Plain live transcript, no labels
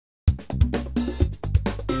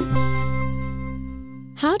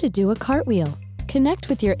How to do a cartwheel. Connect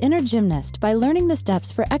with your inner gymnast by learning the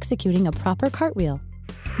steps for executing a proper cartwheel.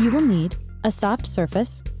 You will need a soft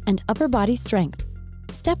surface and upper body strength.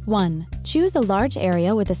 Step 1. Choose a large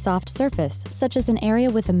area with a soft surface, such as an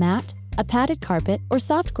area with a mat, a padded carpet, or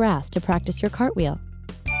soft grass to practice your cartwheel.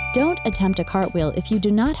 Don't attempt a cartwheel if you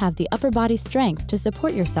do not have the upper body strength to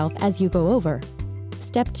support yourself as you go over.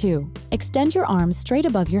 Step 2. Extend your arms straight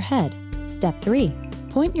above your head. Step 3.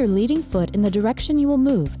 Point your leading foot in the direction you will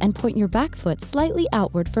move and point your back foot slightly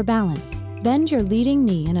outward for balance. Bend your leading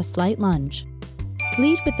knee in a slight lunge.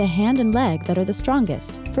 Lead with the hand and leg that are the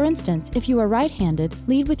strongest. For instance, if you are right-handed,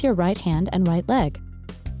 lead with your right hand and right leg.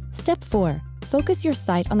 Step 4. Focus your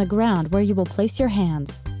sight on the ground where you will place your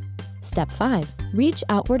hands. Step 5. Reach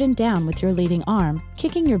outward and down with your leading arm,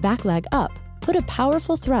 kicking your back leg up. Put a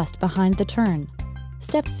powerful thrust behind the turn.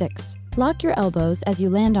 Step 6. Lock your elbows as you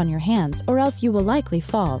land on your hands, or else you will likely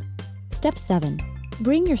fall. Step 7.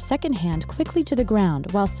 Bring your second hand quickly to the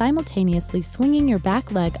ground while simultaneously swinging your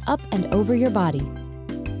back leg up and over your body.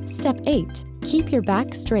 Step 8. Keep your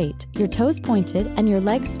back straight, your toes pointed, and your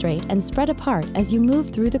legs straight and spread apart as you move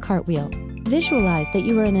through the cartwheel. Visualize that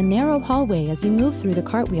you are in a narrow hallway as you move through the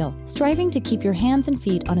cartwheel, striving to keep your hands and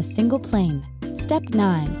feet on a single plane. Step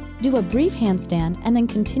 9. Do a brief handstand and then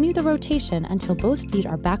continue the rotation until both feet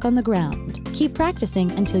are back on the ground. Keep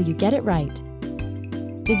practicing until you get it right.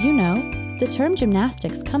 Did you know? The term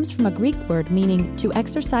gymnastics comes from a Greek word meaning to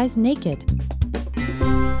exercise naked.